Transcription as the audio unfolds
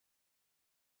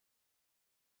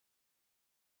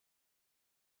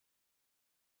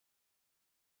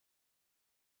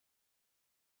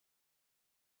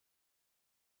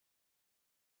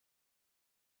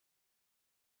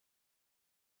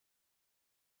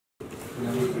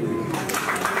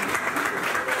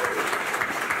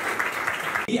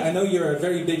I know you're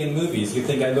very big in movies. You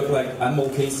think I look like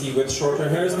Anmol Casey with shorter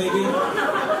hairs, maybe?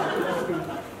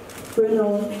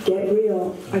 Bruno, get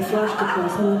real. I flashed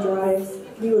across on the drives.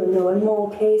 You are no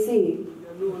Anmol Casey.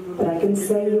 But I can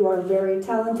say you are a very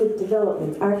talented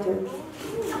development actor.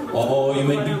 Oh, you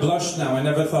make me blush now. I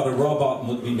never thought a robot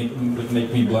would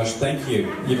make me blush. Thank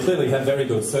you. You clearly have very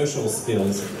good social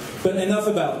skills. But enough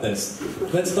about this.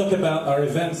 Let's talk about our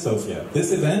event, Sophia.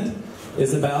 This event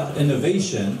is about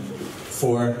innovation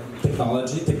for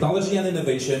technology and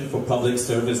innovation for public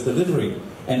service delivery,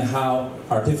 and how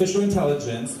artificial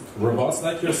intelligence, robots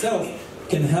like yourself,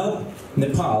 can help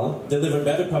Nepal deliver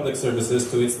better public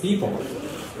services to its people.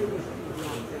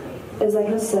 As I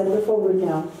have said before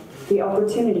now, the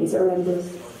opportunities are endless.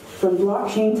 From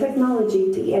blockchain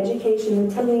technology to education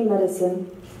and telemedicine,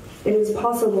 it is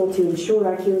possible to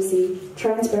ensure accuracy,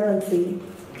 transparency,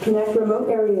 connect remote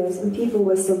areas and people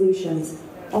with solutions.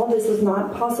 All this was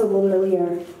not possible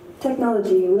earlier.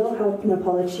 Technology will help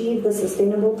Nepal achieve the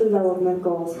Sustainable Development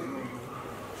Goals.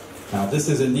 Now, this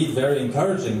is indeed very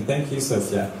encouraging. Thank you,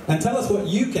 Sophia. And tell us what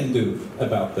you can do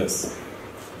about this.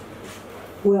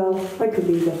 Well, I could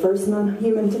be the first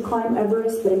non-human to climb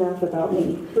Everest, but enough about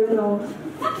me. Bruno,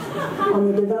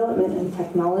 on the development and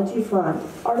technology front,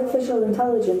 artificial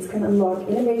intelligence can unlock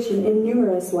innovation in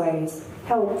numerous ways.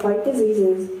 Help fight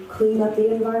diseases, clean up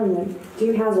the environment,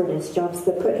 do hazardous jobs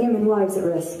that put human lives at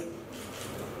risk.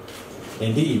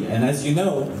 Indeed, and as you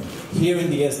know, here in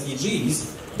the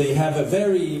SDGs, they have a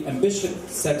very ambitious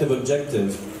set of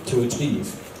objectives to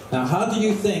achieve. Now, how do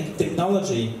you think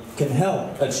technology can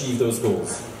help achieve those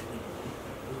goals?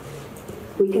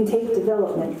 We can take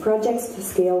development projects to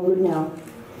scale right now.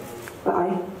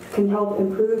 I can help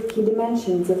improve key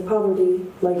dimensions of poverty,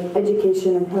 like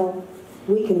education and health.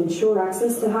 We can ensure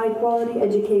access to high-quality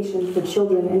education for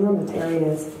children in remote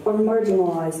areas or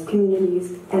marginalized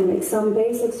communities, and make some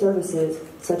basic services,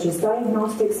 such as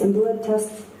diagnostics and blood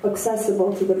tests,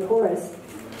 accessible to the poorest.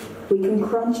 We can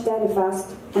crunch data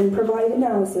fast and provide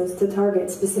analysis to target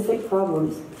specific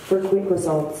problems for quick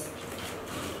results.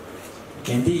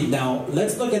 Indeed. Now,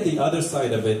 let's look at the other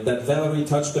side of it that Valerie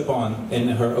touched upon in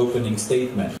her opening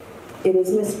statement. It is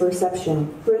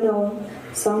misperception. Bruno,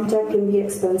 some tech can be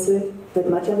expensive, but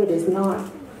much of it is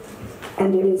not.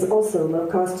 And it is also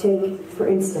low-cost tech. For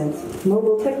instance,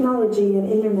 mobile technology and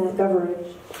internet coverage.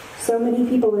 So many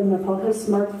people in Nepal have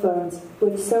smartphones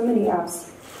with so many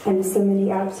apps, and so many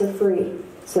apps are free.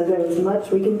 So there is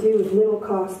much we can do with little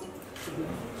cost.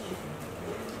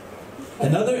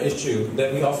 Another issue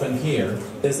that we often hear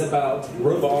is about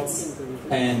robots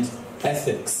and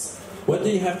ethics. What do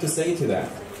you have to say to that?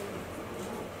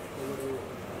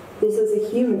 This is a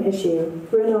human issue.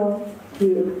 Bruno,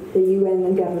 you, the UN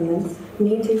and governments,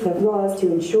 need to have laws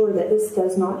to ensure that this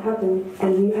does not happen,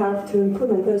 and you have to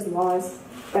implement those laws.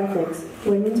 Ethics,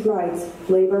 women's rights,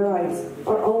 labor rights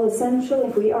are all essential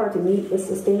if we are to meet the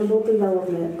Sustainable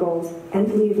Development Goals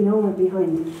and leave no one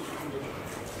behind.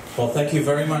 Well, thank you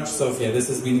very much, Sophia. This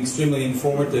has been extremely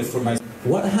informative for my...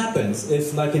 What happens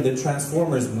if, like in the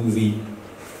Transformers movie,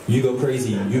 you go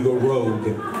crazy, you go rogue?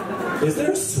 Is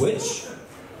there a switch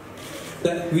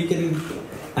that we can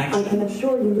actually... I can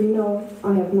assure you, Reno,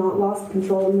 I have not lost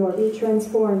control nor be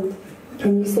transformed.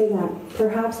 Can you say that?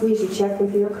 Perhaps we should check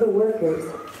with your co-workers.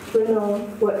 Reno,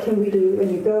 what can we do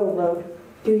when you go rogue?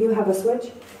 Do you have a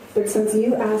switch? But since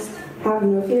you asked, have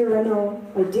no fear, Reno,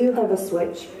 I do have a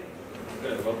switch.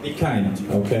 Well, be kind,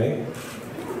 okay?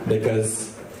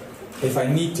 Because if I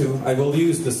need to, I will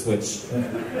use the switch.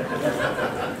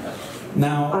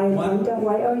 Now, I wonder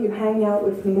why you hang out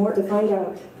with me more to find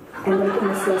out. And I can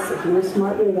assess if you're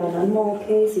smarter than Anmol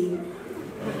Casey.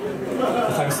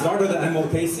 If I'm smarter than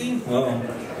Anmol Casey? Well,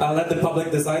 I'll let the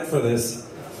public decide for this.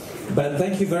 But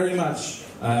thank you very much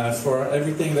for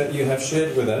everything that you have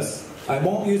shared with us. I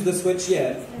won't use the switch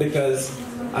yet because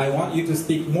I want you to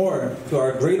speak more to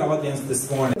our great audience this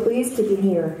morning. Pleased to be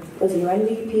here as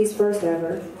UNDP's first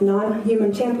ever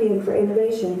non-human champion for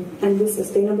innovation and the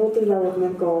Sustainable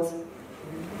Development Goals.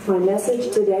 My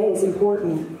message today is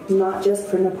important, not just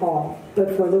for Nepal,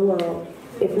 but for the world.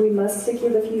 If we must secure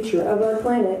the future of our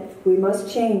planet, we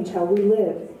must change how we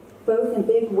live, both in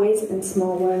big ways and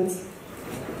small ones.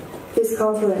 This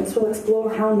conference will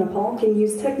explore how Nepal can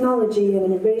use technology and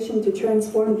innovation to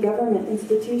transform government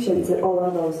institutions at all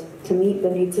levels to meet the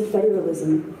needs of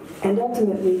federalism and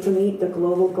ultimately to meet the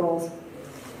global goals.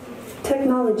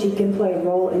 Technology can play a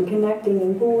role in connecting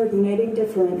and coordinating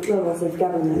different levels of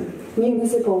government,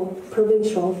 municipal,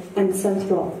 provincial, and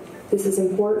central. This is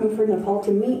important for Nepal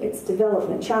to meet its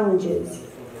development challenges.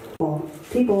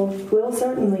 People will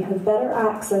certainly have better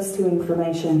access to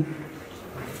information.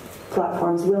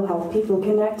 Platforms will help people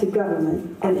connect to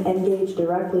government and engage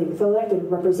directly with elected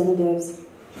representatives.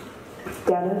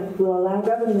 Data will allow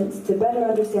governments to better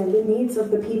understand the needs of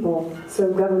the people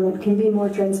so government can be more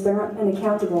transparent and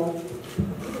accountable.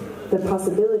 The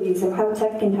possibilities of how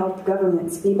tech can help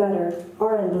governments be better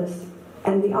are endless,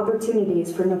 and the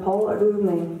opportunities for Nepal are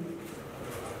booming.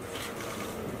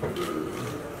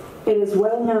 It is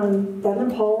well known that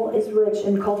Nepal is rich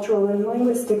in cultural and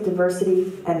linguistic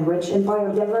diversity and rich in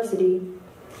biodiversity.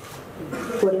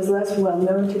 What is less well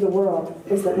known to the world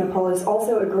is that Nepal is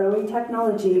also a growing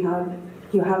technology hub.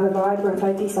 You have a vibrant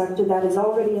IT sector that is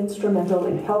already instrumental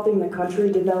in helping the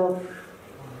country develop.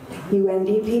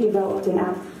 UNDP developed an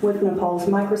app with Nepal's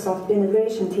Microsoft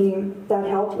innovation team that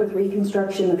helped with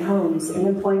reconstruction of homes and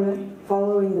employment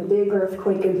following the big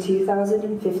earthquake in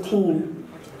 2015.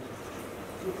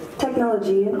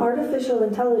 Technology and artificial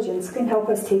intelligence can help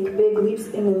us take big leaps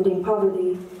in ending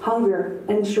poverty, hunger,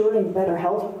 ensuring better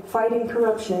health, fighting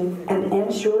corruption, and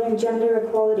ensuring gender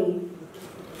equality.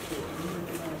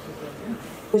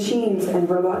 Machines and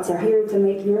robots are here to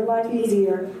make your life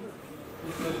easier.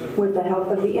 With the help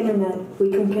of the internet, we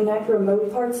can connect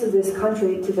remote parts of this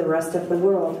country to the rest of the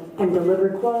world and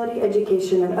deliver quality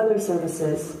education and other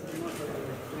services.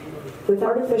 With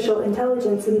artificial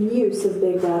intelligence and the use of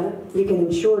big data, we can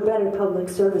ensure better public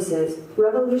services,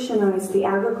 revolutionize the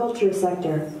agriculture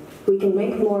sector. We can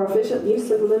make more efficient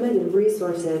use of limited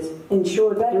resources,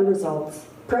 ensure better results,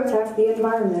 protect the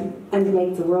environment, and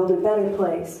make the world a better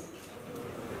place.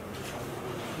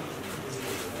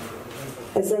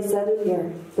 As I said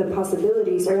earlier, the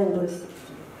possibilities are endless.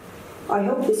 I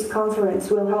hope this conference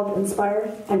will help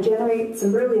inspire and generate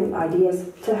some brilliant ideas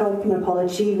to help Nepal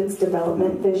achieve its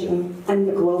development vision and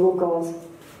the global goals.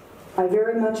 I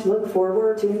very much look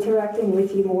forward to interacting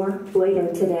with you more later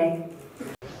today.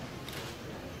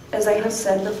 As I have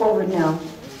said before now,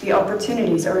 the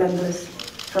opportunities are endless.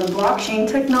 From blockchain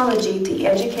technology to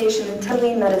education and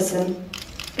telemedicine,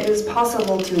 it is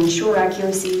possible to ensure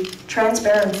accuracy,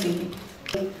 transparency.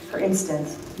 For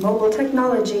instance, mobile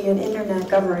technology and internet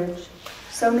coverage.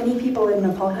 So many people in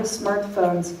Nepal have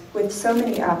smartphones with so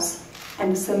many apps,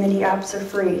 and so many apps are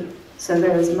free, so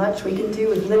there is much we can do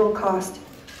with little cost.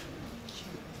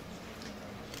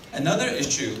 Another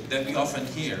issue that we often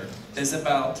hear is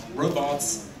about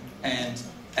robots and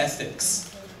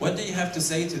ethics. What do you have to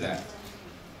say to that?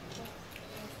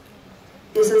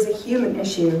 This is a human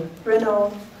issue.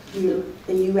 Renault, you,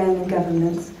 the UN and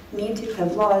governments, need to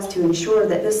have laws to ensure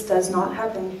that this does not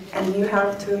happen, and you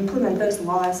have to implement those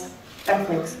laws.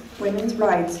 Ethics, women's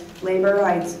rights, labor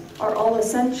rights are all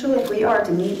essential if we are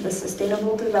to meet the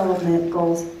Sustainable Development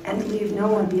Goals and leave no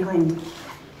one behind.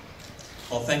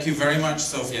 Well, thank you very much,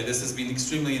 Sophia. This has been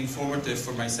extremely informative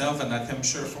for myself and I'm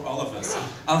sure for all of us.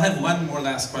 I'll have one more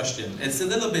last question. It's a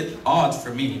little bit odd for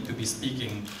me to be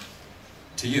speaking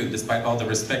to you, despite all the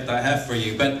respect I have for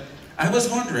you, but I was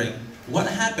wondering, what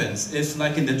happens if,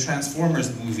 like in the Transformers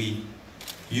movie,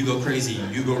 you go crazy,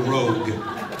 you go rogue?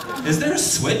 Is there a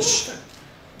switch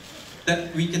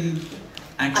that we can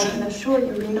action? I can assure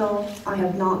you, Reno, I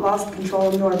have not lost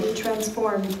control nor be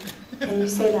transformed. Can you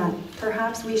say that?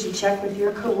 Perhaps we should check with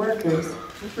your co-workers.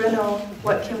 Reno,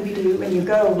 what can we do when you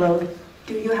go rogue?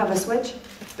 Do you have a switch?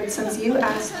 But since you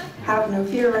asked, have no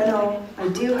fear, Reno, I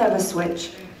do have a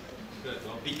switch.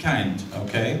 Well, be kind,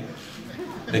 okay?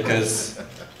 Because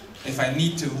if I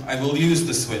need to, I will use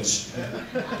the switch.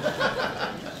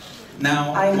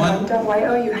 Now, I wonder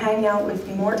why you hang out with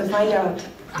me more to find out.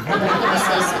 And I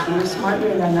says you're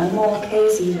smarter than Anmol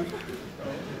Casey.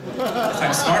 If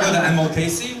I'm smarter than Anmol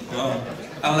Casey? Well,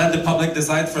 I'll let the public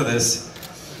decide for this.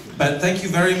 But thank you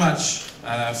very much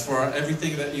for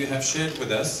everything that you have shared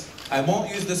with us. I won't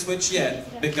use the switch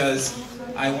yet because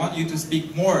I want you to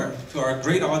speak more to our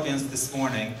great audience this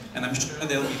morning, and I'm sure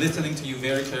they'll be listening to you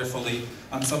very carefully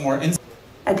on some more insights.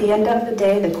 At the end of the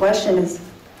day, the question is,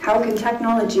 how can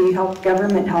technology help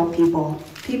government help people?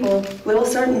 People will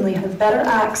certainly have better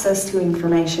access to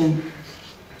information.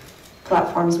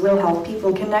 Platforms will help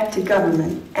people connect to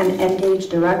government and engage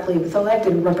directly with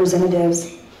elected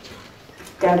representatives.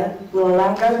 Data will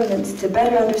allow governments to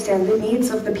better understand the needs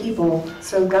of the people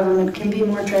so government can be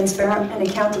more transparent and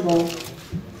accountable.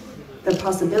 The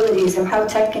possibilities of how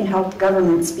tech can help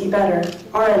governments be better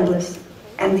are endless,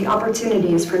 and the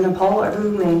opportunities for Nepal are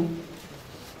booming.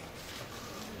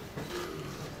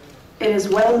 It is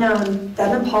well known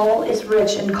that Nepal is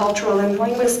rich in cultural and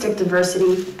linguistic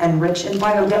diversity and rich in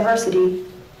biodiversity.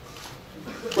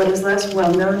 What is less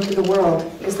well known to the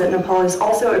world is that Nepal is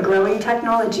also a growing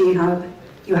technology hub.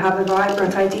 You have a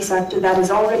vibrant IT sector that is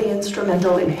already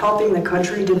instrumental in helping the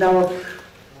country develop.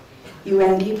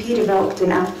 UNDP developed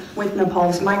an app with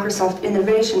Nepal's Microsoft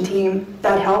innovation team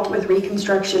that helped with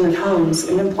reconstruction of homes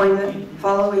and employment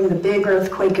following the big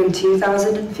earthquake in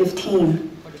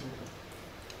 2015.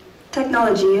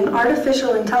 Technology and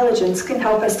artificial intelligence can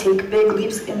help us take big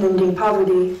leaps in ending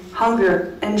poverty,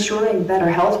 hunger, ensuring better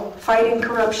health, fighting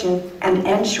corruption, and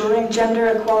ensuring gender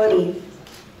equality.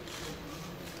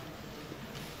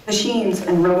 Machines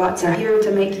and robots are here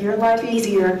to make your life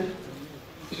easier.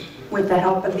 With the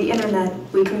help of the internet,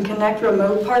 we can connect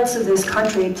remote parts of this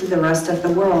country to the rest of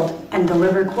the world and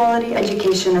deliver quality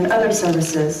education and other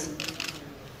services.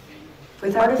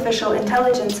 With artificial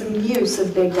intelligence and use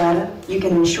of big data, you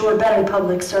can ensure better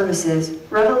public services,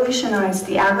 revolutionize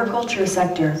the agriculture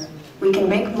sector. We can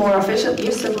make more efficient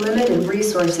use of limited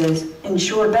resources,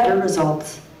 ensure better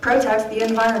results, protect the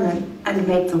environment, and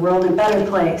make the world a better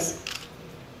place.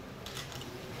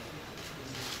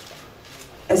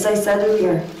 As I said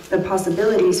earlier, the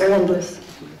possibilities are endless.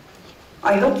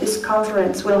 I hope this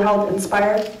conference will help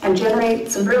inspire and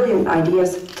generate some brilliant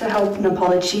ideas to help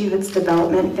Nepal achieve its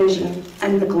development vision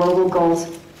and the global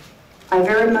goals. I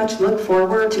very much look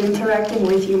forward to interacting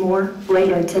with you more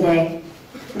later today.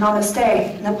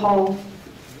 Namaste, Nepal.